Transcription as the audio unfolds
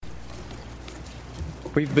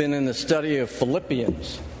We've been in the study of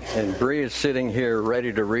Philippians, and Bree is sitting here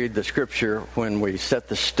ready to read the scripture when we set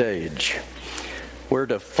the stage. We're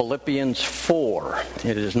to Philippians 4.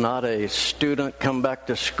 It is not a student come back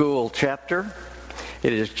to school chapter.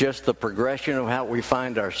 It is just the progression of how we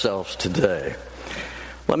find ourselves today.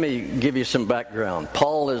 Let me give you some background.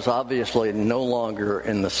 Paul is obviously no longer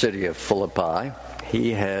in the city of Philippi.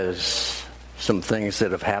 He has some things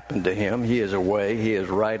that have happened to him. He is away. He is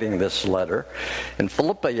writing this letter. And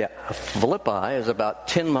Philippi is about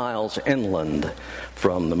 10 miles inland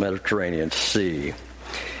from the Mediterranean Sea.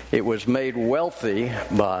 It was made wealthy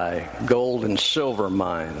by gold and silver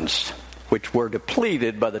mines, which were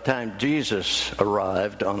depleted by the time Jesus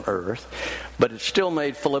arrived on earth, but it still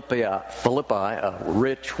made Philippi a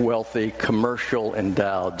rich, wealthy, commercial,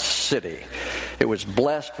 endowed city. It was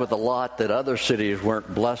blessed with a lot that other cities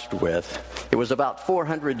weren't blessed with. It was about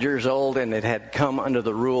 400 years old, and it had come under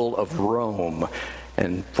the rule of Rome.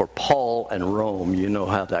 And for Paul and Rome, you know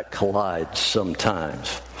how that collides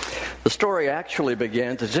sometimes. The story actually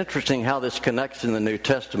begins, it's interesting how this connects in the New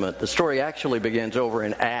Testament. The story actually begins over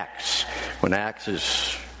in Acts, when Acts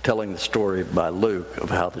is telling the story by Luke of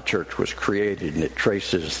how the church was created, and it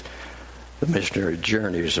traces the missionary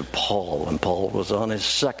journeys of Paul. And Paul was on his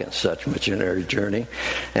second such missionary journey.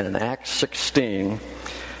 And in Acts 16,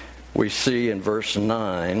 we see in verse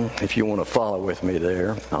 9, if you want to follow with me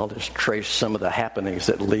there, I'll just trace some of the happenings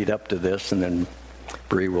that lead up to this, and then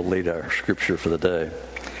Bree will lead our scripture for the day.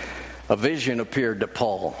 A vision appeared to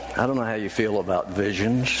Paul. I don't know how you feel about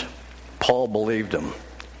visions. Paul believed them,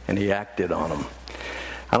 and he acted on them.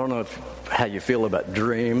 I don't know how you feel about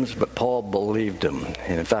dreams, but Paul believed them.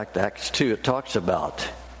 And in fact, Acts 2, it talks about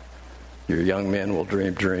your young men will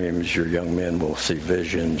dream dreams, your young men will see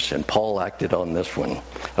visions, and Paul acted on this one.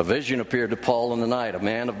 A vision appeared to Paul in the night. A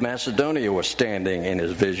man of Macedonia was standing in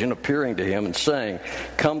his vision, appearing to him and saying,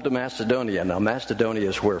 "Come to Macedonia." Now, Macedonia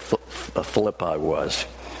is where Philippi was.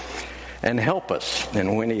 "And help us."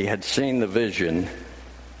 And when he had seen the vision,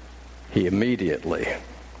 he immediately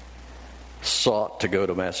sought to go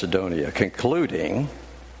to Macedonia, concluding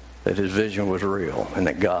that his vision was real and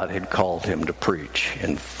that God had called him to preach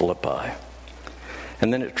in Philippi.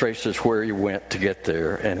 And then it traces where he went to get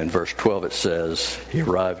there, and in verse 12 it says, he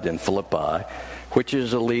arrived in Philippi, which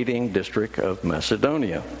is a leading district of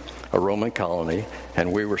Macedonia, a Roman colony,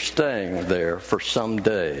 and we were staying there for some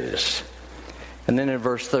days. And then in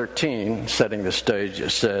verse 13, setting the stage, it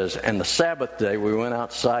says, "And the Sabbath day we went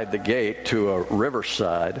outside the gate to a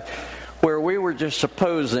riverside, where we were just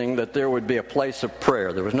supposing that there would be a place of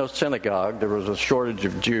prayer." There was no synagogue. There was a shortage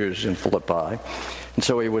of Jews in Philippi. And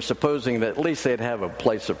so he was supposing that at least they'd have a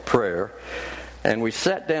place of prayer. And we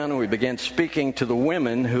sat down and we began speaking to the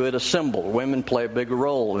women who had assembled. Women play a big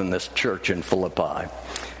role in this church in Philippi.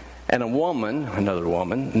 And another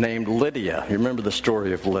woman, named Lydia. You remember the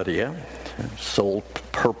story of Lydia? Sold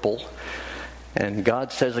purple. And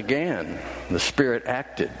God says again, the Spirit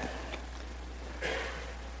acted.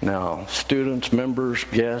 Now, students, members,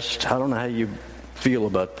 guests, I don't know how you feel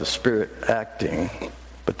about the Spirit acting,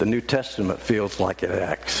 but the New Testament feels like it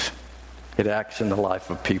acts. It acts in the life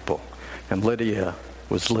of people. And Lydia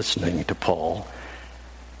was listening to Paul,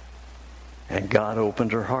 and God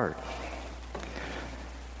opened her heart.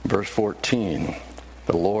 Verse 14,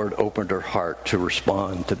 the Lord opened her heart to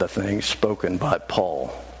respond to the things spoken by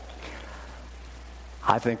Paul.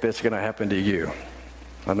 I think that's going to happen to you.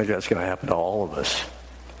 I think that's going to happen to all of us.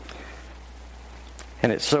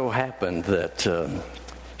 And it so happened that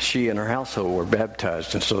she and her household were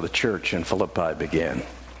baptized, and so the church in Philippi began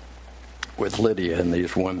with Lydia and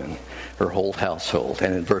these women, her whole household.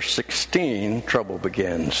 And in verse 16, trouble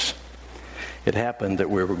begins. It happened that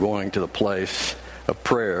we were going to the place of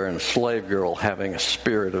prayer, and a slave girl having a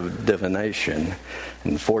spirit of divination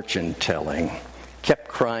and fortune-telling kept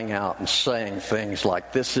crying out and saying things like,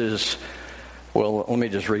 well, let me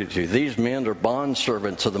just read it to you. "These men are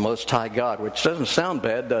bondservants of the Most High God," which doesn't sound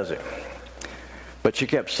bad, does it? But she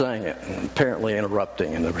kept saying it, and apparently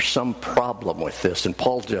interrupting, and there was some problem with this, and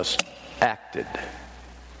Paul just acted,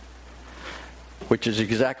 which is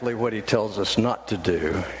exactly what he tells us not to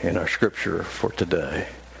do in our scripture for today.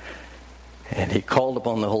 And he called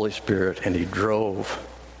upon the Holy Spirit, and he drove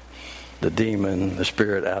the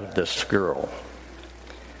spirit out of this girl,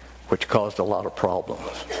 which caused a lot of problems.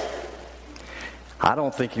 I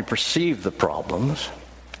don't think he perceived the problems.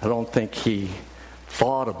 I don't think he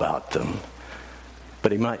thought about them.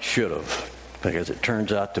 But he might should have, because it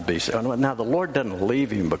turns out to be so. Now, the Lord doesn't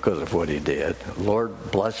leave him because of what he did. The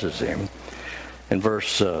Lord blesses him. In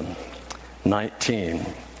verse 19,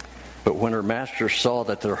 "But when her master saw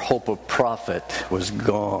that their hope of profit was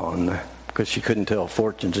gone," because she couldn't tell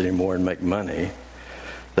fortunes anymore and make money,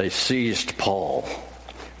 they seized Paul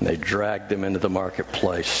and they dragged him into the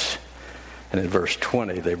marketplace. And in verse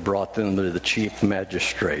 20, they brought them to the chief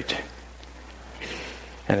magistrate.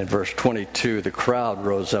 And in verse 22, the crowd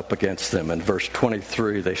rose up against them. In verse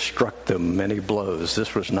 23, they struck them many blows.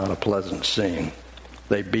 This was not a pleasant scene.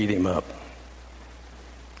 They beat him up.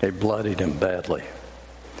 They bloodied him badly.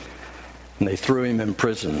 And they threw him in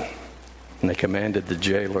prison. And they commanded the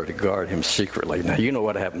jailer to guard him secretly. Now, you know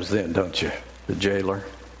what happens then, don't you? The jailer,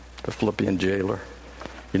 the Philippian jailer.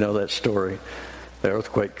 You know that story? The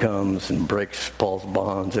earthquake comes and breaks Paul's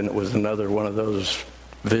bonds. And it was another one of those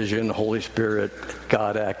vision, Holy Spirit,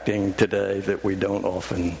 God acting today that we don't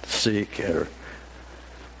often seek or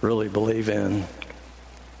really believe in.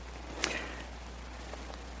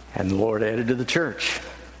 And the Lord added to the church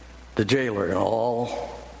the jailer and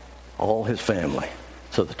all his family.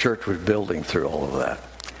 So the church was building through all of that.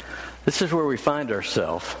 This is where we find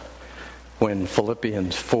ourselves when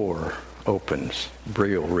Philippians 4 opens.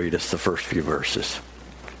 Bree will read us the first few verses.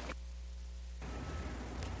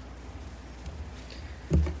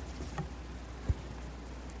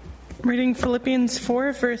 Reading Philippians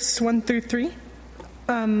 4, verse 1 through 3.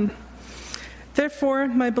 Therefore,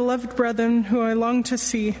 my beloved brethren, who I long to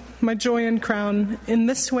see, my joy and crown, in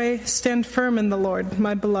this way stand firm in the Lord,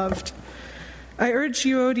 my beloved. I urge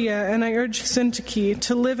Euodia and I urge Syntyche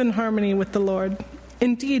to live in harmony with the Lord.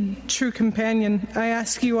 Indeed, true companion, I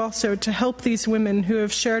ask you also to help these women who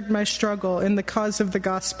have shared my struggle in the cause of the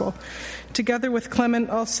gospel, together with Clement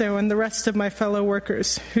also and the rest of my fellow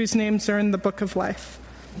workers, whose names are in the book of life.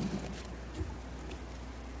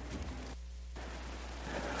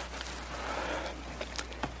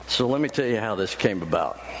 So let me tell you how this came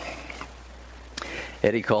about.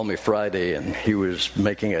 Eddie called me Friday, and he was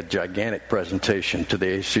making a gigantic presentation to the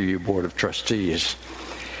ACU Board of Trustees.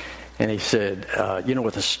 And he said,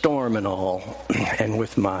 with the storm and all, and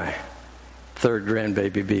with my third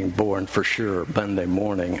grandbaby being born for sure Monday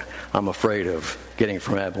morning, I'm afraid of getting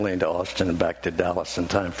from Abilene to Austin and back to Dallas in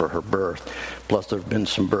time for her birth. Plus there have been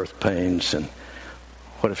some birth pains, and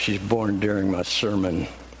what if she's born during my sermon?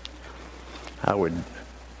 I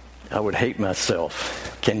would hate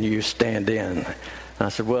myself. Can you stand in? And I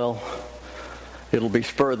said, well, it'll be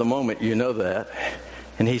spur of the moment, you know that.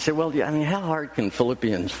 And he said, well, how hard can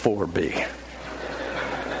Philippians 4 be?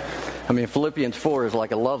 Philippians 4 is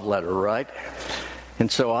like a love letter, right?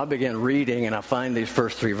 And so I began reading, and I find these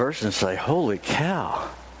first 3 verses and say, holy cow,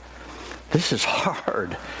 this is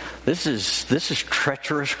hard. This is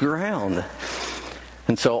treacherous ground.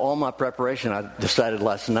 And so all my preparation, I decided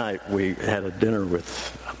last night, we had a dinner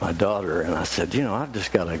with my daughter, and I said, I've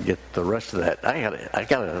just got to get the rest of that. I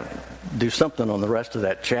got to do something on the rest of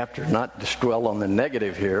that chapter, not just dwell on the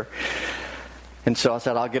negative here. And so I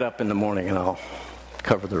said, I'll get up in the morning and I'll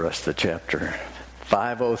cover the rest of the chapter.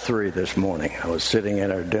 5:03 this morning, I was sitting at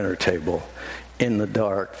our dinner table in the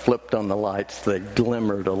dark, flipped on the lights, they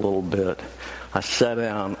glimmered a little bit. I sat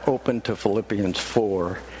down, opened to Philippians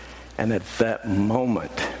 4, and at that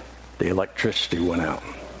moment, the electricity went out.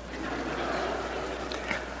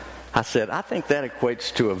 I said, I think that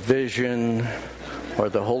equates to a vision or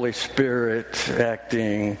the Holy Spirit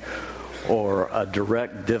acting or a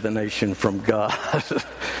direct divination from God.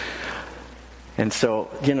 And so,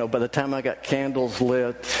 by the time I got candles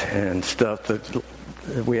lit and stuff,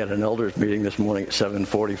 we had an elders meeting this morning at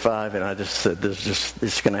 7:45, and I just said,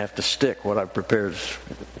 it's going to have to stick. What I prepared is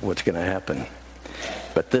what's going to happen.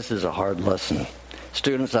 But this is a hard lesson.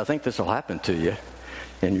 Students, I think this will happen to you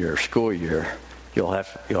in your school year. You'll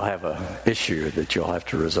have an issue that you'll have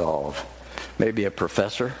to resolve. Maybe a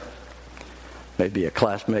professor, maybe a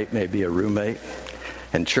classmate, maybe a roommate.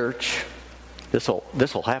 And church,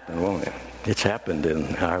 this'll happen, won't it? It's happened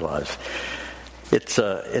in our lives.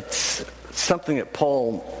 It's something that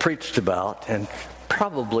Paul preached about and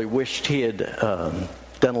probably wished he had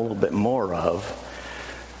done a little bit more of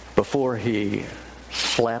before he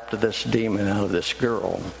slapped this demon out of this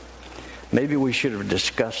girl. Maybe we should have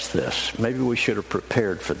discussed this. Maybe we should have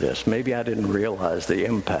prepared for this. Maybe I didn't realize the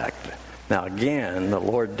impact. Now again, the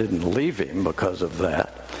Lord didn't leave him because of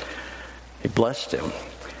that. He blessed him.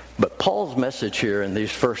 But Paul's message here in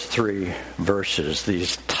these first 3 verses,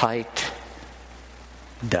 these tight,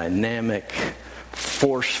 dynamic,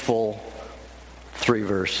 forceful 3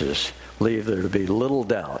 verses, leave there to be little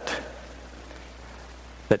doubt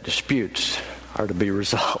that disputes are to be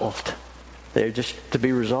resolved. They're just to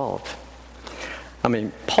be resolved.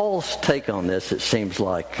 Paul's take on this, it seems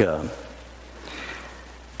like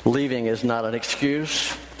leaving is not an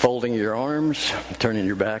excuse. Folding your arms, turning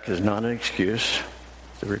your back is not an excuse.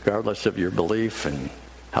 Regardless of your belief and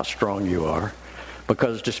how strong you are,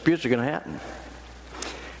 because disputes are going to happen.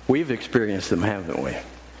 We've experienced them, haven't we?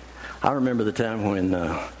 I remember the time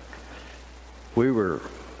when we were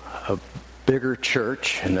a bigger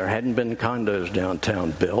church and there hadn't been condos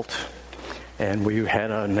downtown built, and we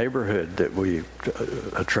had a neighborhood that we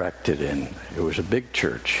attracted in. It was a big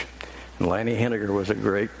church, and Lanny Henniger was a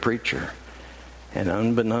great preacher. And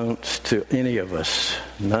unbeknownst to any of us,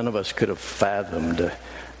 none of us could have fathomed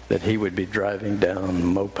that he would be driving down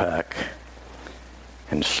Mopac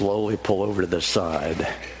and slowly pull over to the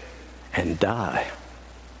side and die.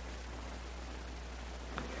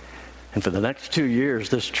 And for the next 2 years,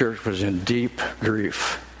 this church was in deep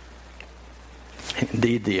grief.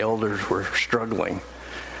 Indeed, the elders were struggling.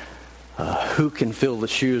 Who can fill the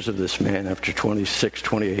shoes of this man after 26,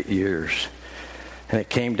 28 years? And it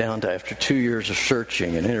came down to, after 2 years of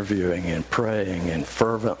searching and interviewing and praying and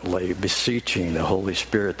fervently beseeching the Holy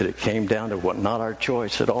Spirit, that it came down to what, not our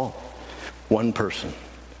choice at all. One person.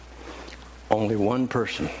 Only one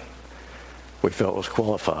person we felt was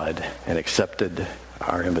qualified and accepted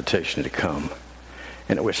our invitation to come.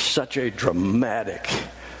 And it was such a dramatic,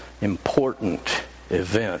 important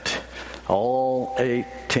event. All 8,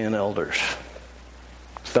 10 elders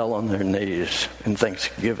fell on their knees in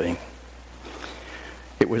thanksgiving.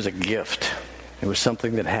 It was a gift. It was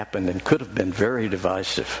something that happened and could have been very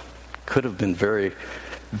divisive, could have been very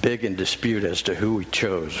big in dispute as to who we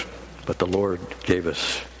chose. But the Lord gave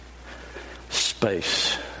us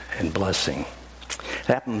space and blessing. It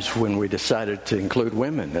happens when we decided to include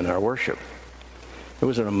women in our worship. It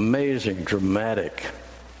was an amazing, dramatic,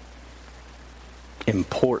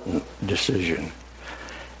 important decision.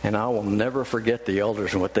 And I will never forget the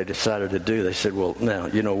elders and what they decided to do. They said, well, now,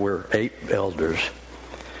 we're 8 elders.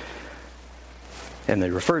 And they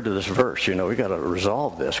referred to this verse, we got to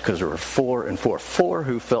resolve this, because there were 4 and 4. 4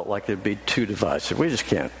 who felt like it'd be too divisive. We just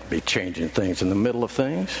can't be changing things in the middle of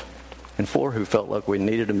things. And 4 who felt like we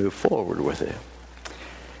needed to move forward with it.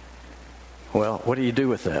 Well, what do you do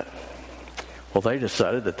with that? Well, they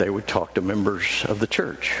decided that they would talk to members of the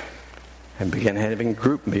church and begin having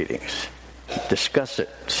group meetings, discuss it,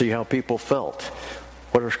 see how people felt.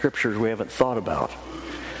 What are scriptures we haven't thought about?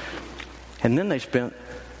 And then they spent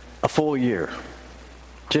a full year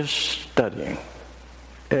just studying.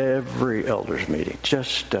 Every elders meeting,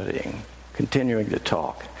 just studying, continuing to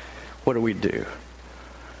talk. What do we do?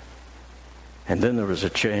 And then there was a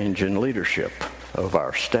change in leadership of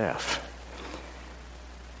our staff.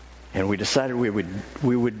 And we decided we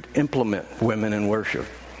would implement women in worship.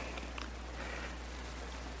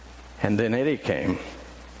 And then Eddie came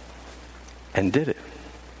and did it.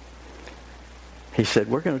 He said,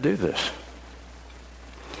 we're going to do this.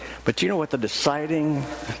 But you know what the deciding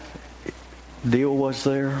deal was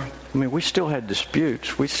there? I mean, we still had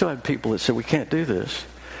disputes. We still had people that said, we can't do this.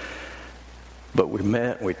 But we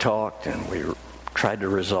met, and we talked, and we tried to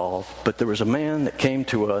resolve. But there was a man that came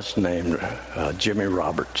to us named Jimmy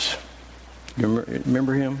Roberts. You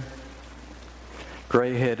remember him?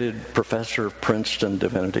 Gray-headed professor of Princeton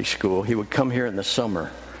Divinity School. He would come here in the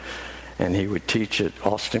summer, and he would teach at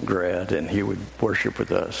Austin Grad, and he would worship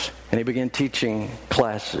with us. And he began teaching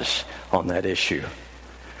classes on that issue.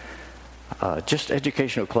 Just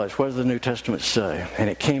educational class. What does the New Testament say? And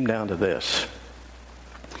it came down to this.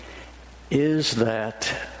 Is that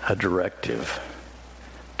a directive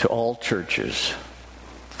to all churches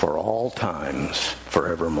for all times,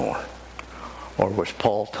 forevermore? Or was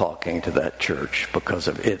Paul talking to that church because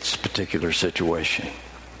of its particular situation?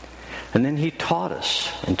 And then he taught us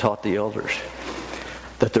and taught the elders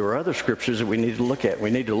that there were other scriptures that we need to look at. We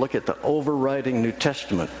need to look at the overriding New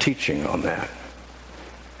Testament teaching on that.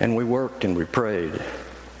 And we worked and we prayed,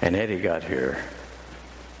 and Eddie got here,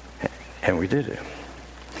 and we did it.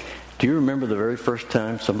 Do you remember the very first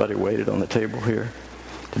time somebody waited on the table here?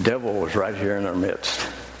 The devil was right here in our midst.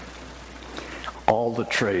 All the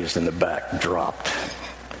trays in the back dropped.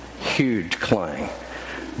 Huge clang.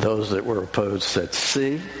 Those that were opposed said,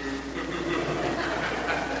 see?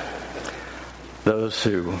 Those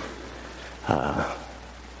who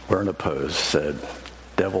weren't opposed said,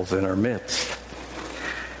 devil's in our midst.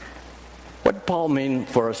 What did Paul mean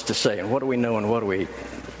for us to say? And what do we know and what do we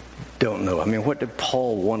don't know? I mean, what did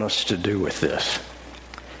Paul want us to do with this?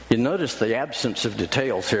 You notice the absence of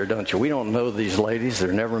details here, don't you? We don't know these ladies.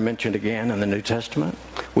 They're never mentioned again in the New Testament.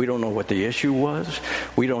 We don't know what the issue was.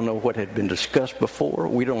 We don't know what had been discussed before.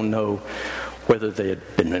 We don't know whether they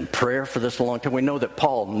had been in prayer for this a long time. We know that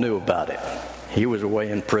Paul knew about it. He was away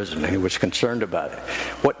in prison. He was concerned about it.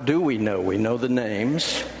 What do we know? We know the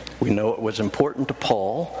names. We know it was important to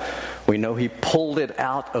Paul. We know he pulled it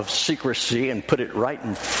out of secrecy and put it right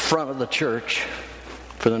in front of the church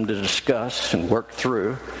for them to discuss and work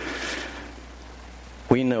through.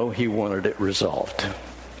 We know he wanted it resolved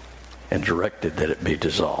and directed that it be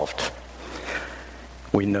dissolved.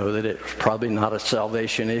 We know that it's probably not a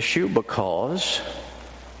salvation issue because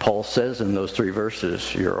Paul says in those 3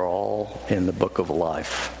 verses, you're all in the book of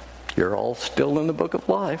life. You're all still in the book of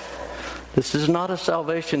life. This is not a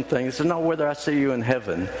salvation thing. This is not whether I see you in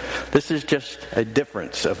heaven. This is just a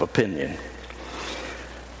difference of opinion.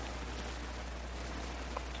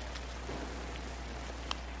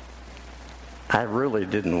 I really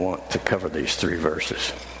didn't want to cover these 3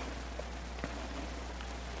 verses.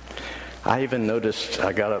 I even noticed,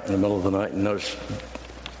 I got up in the middle of the night and noticed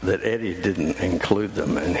that Eddie didn't include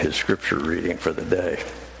them in his scripture reading for the day.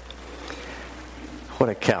 What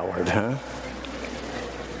a coward, huh?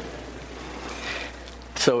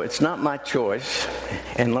 So it's not my choice,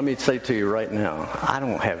 and let me say to you right now, I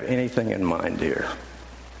don't have anything in mind here.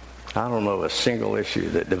 I don't know a single issue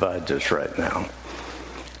that divides us right now.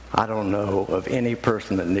 I don't know of any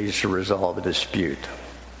person that needs to resolve a dispute.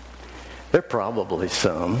 There are probably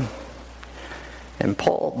some.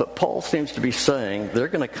 But Paul seems to be saying they're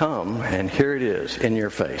going to come, and here it is in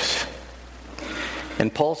your face.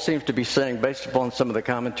 And Paul seems to be saying, based upon some of the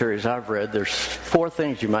commentaries I've read, there's 4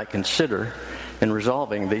 things you might consider in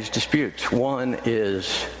resolving these disputes. One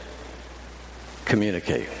is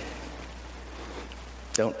communicate.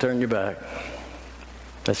 Don't turn your back.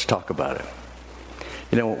 Let's talk about it.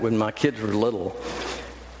 You know, when my kids were little,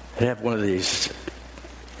 they'd have one of these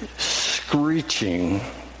screeching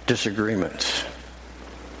disagreements.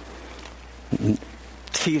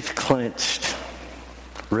 Teeth clenched,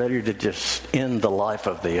 ready to just end the life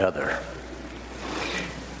of the other.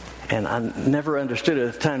 And I never understood it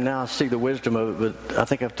at the time. Now I see the wisdom of it, but I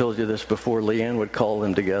think I've told you this before. Leanne would call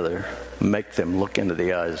them together, make them look into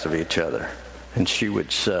the eyes of each other. And she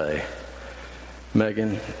would say,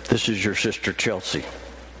 Megan, this is your sister Chelsea.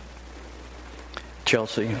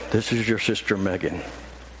 Chelsea, this is your sister Megan.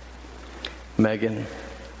 Megan,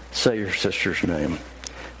 say your sister's name.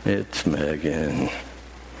 It's Megan.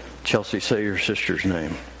 Chelsea, say your sister's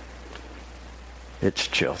name. It's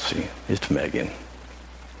Chelsea. It's Megan.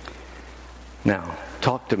 Now,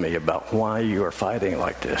 talk to me about why you are fighting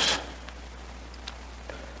like this.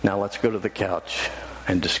 Now let's go to the couch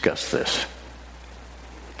and discuss this.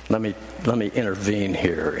 Let me intervene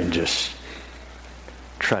here and just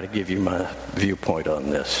try to give you my viewpoint on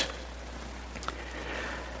this.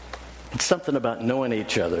 It's something about knowing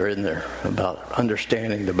each other, isn't there? About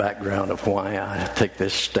understanding the background of why I take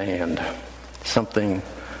this stand. Something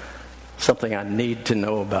I need to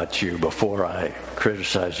know about you before I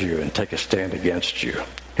criticize you and take a stand against you.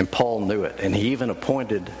 And Paul knew it. And he even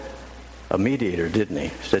appointed a mediator, didn't he?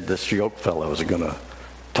 He said this yoke fellow is going to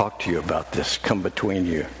talk to you about this, come between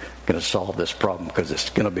you, going to solve this problem because it's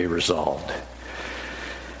going to be resolved.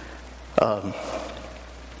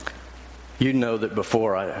 You know that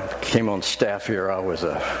before I came on staff here, I was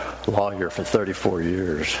a lawyer for 34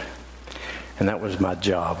 years. And that was my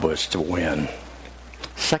job, was to win.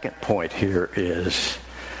 Second point here is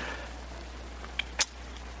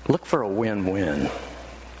look for a win-win.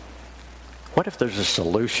 What if there's a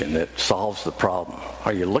solution that solves the problem?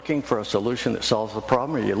 Are you looking for a solution that solves the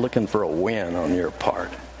problem, or are you looking for a win on your part?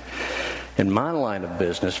 In my line of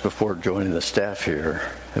business, before joining the staff here,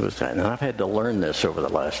 and I've had to learn this over the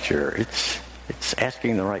last year, it's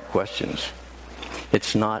asking the right questions.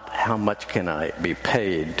 It's not how much can I be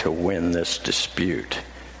paid to win this dispute.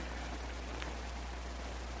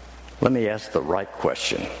 Let me ask the right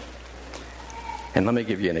question. And let me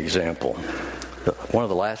give you an example. One of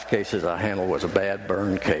the last cases I handled was a bad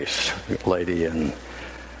burn case. A lady in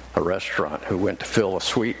a restaurant who went to fill a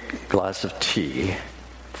sweet glass of tea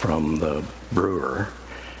from the brewer,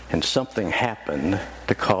 and something happened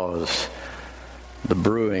to cause the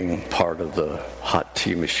brewing part of the hot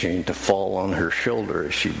tea machine to fall on her shoulder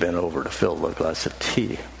as she bent over to fill the glass of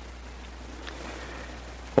tea.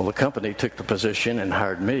 Well, the company took the position and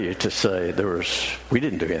hired me to say we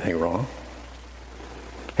didn't do anything wrong.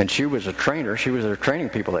 And she was a trainer. She was there training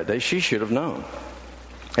people that day. She should have known.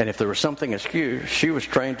 And if there was something askew, she was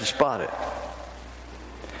trained to spot it.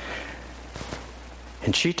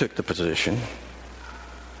 And she took the position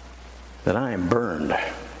that I am burned.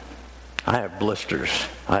 I have blisters.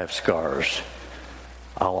 I have scars.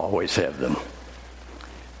 I'll always have them.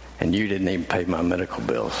 And you didn't even pay my medical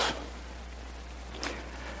bills.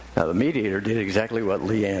 Now, the mediator did exactly what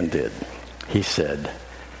Leanne did. He said,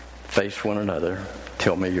 face one another,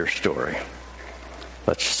 tell me your story.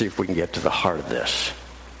 Let's see if we can get to the heart of this.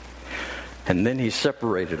 And then he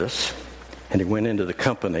separated us, and he went into the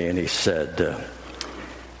company, and he said,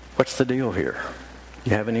 what's the deal here?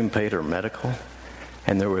 You haven't even paid her medical?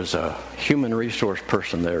 And there was a human resource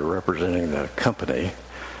person there representing the company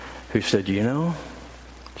who said, you know,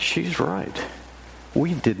 she's right.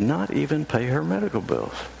 We did not even pay her medical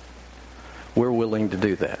bills. We're willing to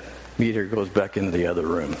do that. Meter goes back into the other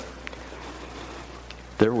room.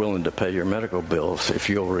 They're willing to pay your medical bills if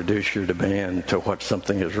you'll reduce your demand to what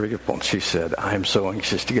something is reasonable. She said, I'm so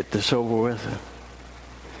anxious to get this over with.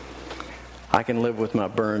 I can live with my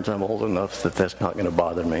burns. I'm old enough that that's not going to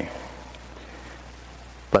bother me.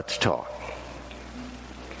 Let's talk.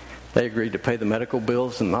 They agreed to pay the medical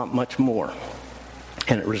bills and not much more.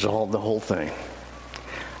 And it resolved the whole thing.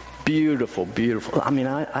 Beautiful, beautiful. I mean,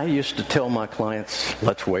 I used to tell my clients,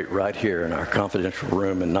 let's wait right here in our confidential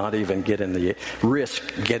room and not even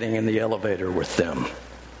risk getting in the elevator with them.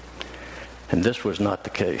 And this was not the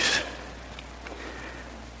case.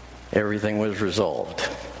 Everything was resolved.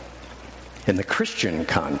 In the Christian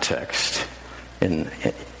context,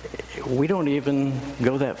 we don't even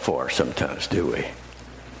go that far sometimes, do we?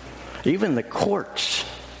 Even the courts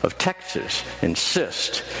of Texas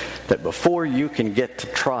insist that before you can get to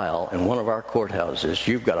trial in one of our courthouses,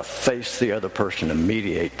 you've got to face the other person and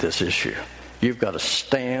mediate this issue. You've got to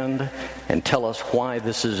stand and tell us why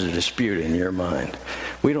this is a dispute in your mind.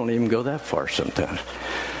 We don't even go that far sometimes.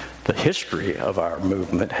 The history of our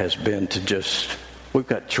movement has been to we've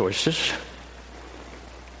got choices.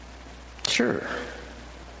 Sure,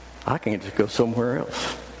 I can just go somewhere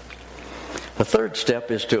else. The third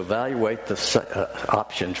step is to evaluate the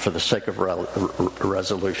options for the sake of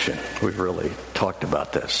resolution. We've really talked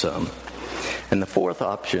about that some. And the fourth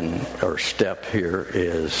option or step here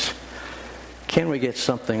is, can we get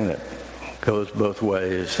something that goes both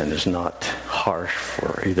ways and is not harsh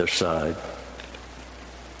for either side?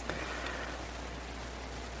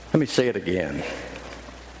 Let me say it again.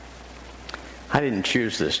 I didn't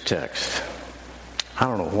choose this text. I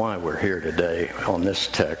don't know why we're here today on this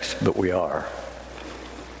text, but we are.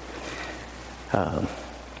 But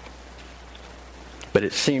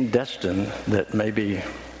it seemed destined that maybe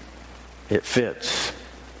it fits,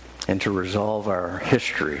 and to resolve our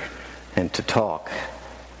history and to talk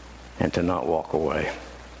and to not walk away.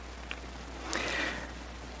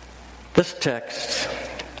 This text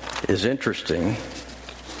is interesting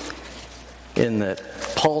in that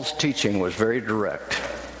Paul's teaching was very direct.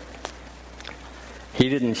 He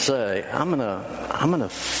didn't say, I'm gonna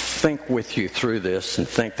think with you through this and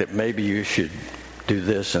think that maybe you should do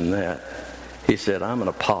this and that. He said, I'm an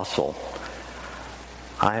apostle.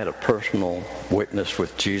 I had a personal witness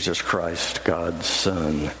with Jesus Christ, God's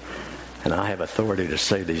Son, and I have authority to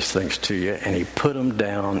say these things to you. And he put them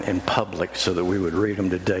down in public so that we would read them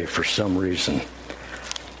today for some reason.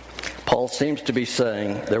 Paul seems to be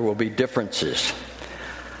saying there will be differences.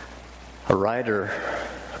 A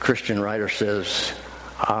Christian writer says,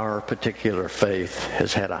 our particular faith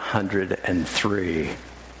has had 103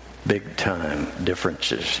 big-time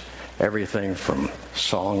differences. Everything from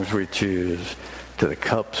songs we choose, to the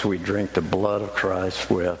cups we drink the blood of Christ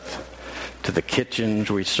with, to the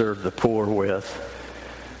kitchens we serve the poor with,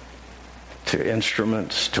 to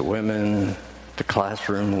instruments, to women, to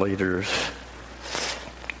classroom leaders.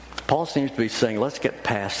 Paul seems to be saying, let's get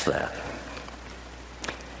past that.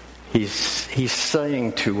 He's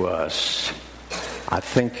saying to us, I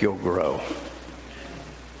think you'll grow.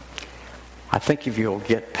 I think if you'll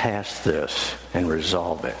get past this and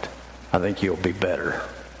resolve it, I think you'll be better.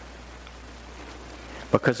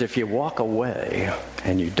 Because if you walk away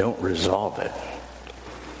and you don't resolve it,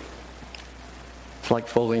 it's like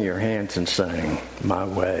folding your hands and saying, my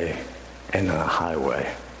way and a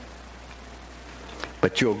highway.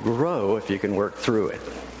 But you'll grow if you can work through it.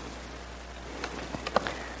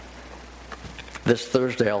 This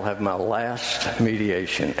Thursday I'll have my last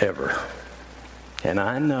mediation ever. And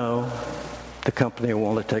I know the company will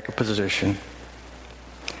want to take a position.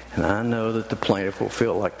 And I know that the plaintiff will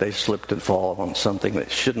feel like they slipped and fall on something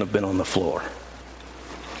that shouldn't have been on the floor.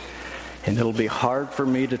 And it'll be hard for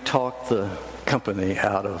me to talk the company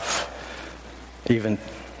out of even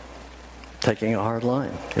taking a hard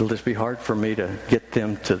line. It'll just be hard for me to get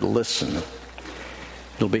them to listen.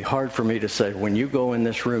 It'll be hard for me to say, when you go in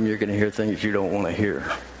this room, you're going to hear things you don't want to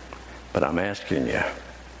hear. But I'm asking you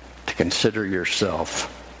to consider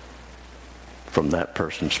yourself from that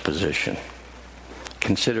person's position.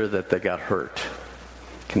 Consider that they got hurt.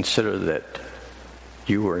 Consider that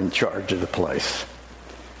you were in charge of the place.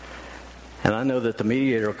 And I know that the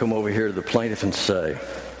mediator will come over here to the plaintiff and say,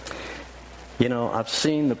 you know, I've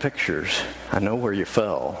seen the pictures. I know where you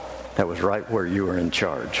fell. That was right where you were in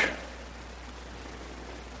charge.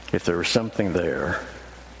 If there was something there,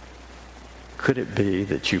 could it be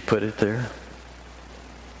that you put it there?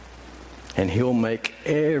 And he'll make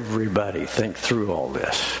everybody think through all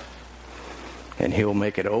this. And he'll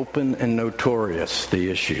make it open and notorious, the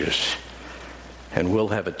issues. And we'll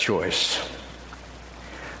have a choice.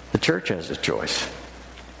 The church has a choice.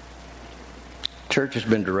 The church has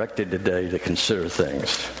been directed today to consider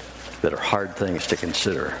things that are hard things to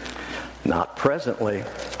consider. Not presently,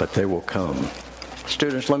 but they will come.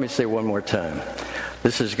 Students, let me say one more time.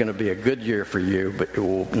 This is going to be a good year for you, but it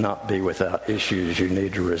will not be without issues you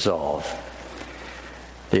need to resolve.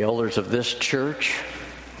 The elders of this church,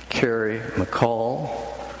 Carrie McCall,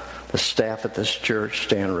 the staff at this church,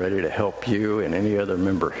 stand ready to help you and any other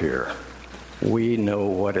member here. We know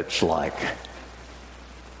what it's like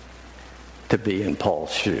to be in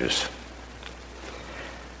Paul's shoes.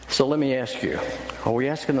 So let me ask you, are we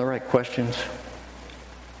asking the right questions?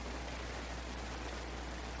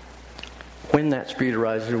 When that speed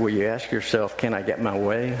arises, will you ask yourself, can I get my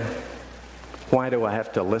way? Why do I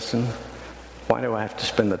have to listen? Why do I have to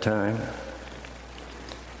spend the time?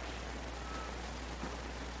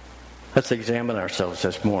 Let's examine ourselves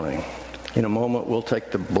this morning. In a moment, we'll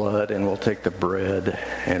take the blood and we'll take the bread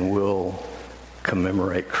and we'll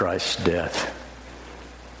commemorate Christ's death.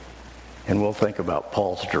 And we'll think about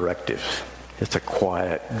Paul's directives. It's a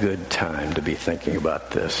quiet, good time to be thinking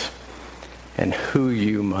about this and who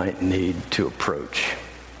you might need to approach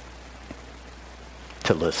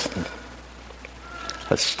to listen.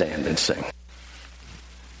 Let's stand and sing.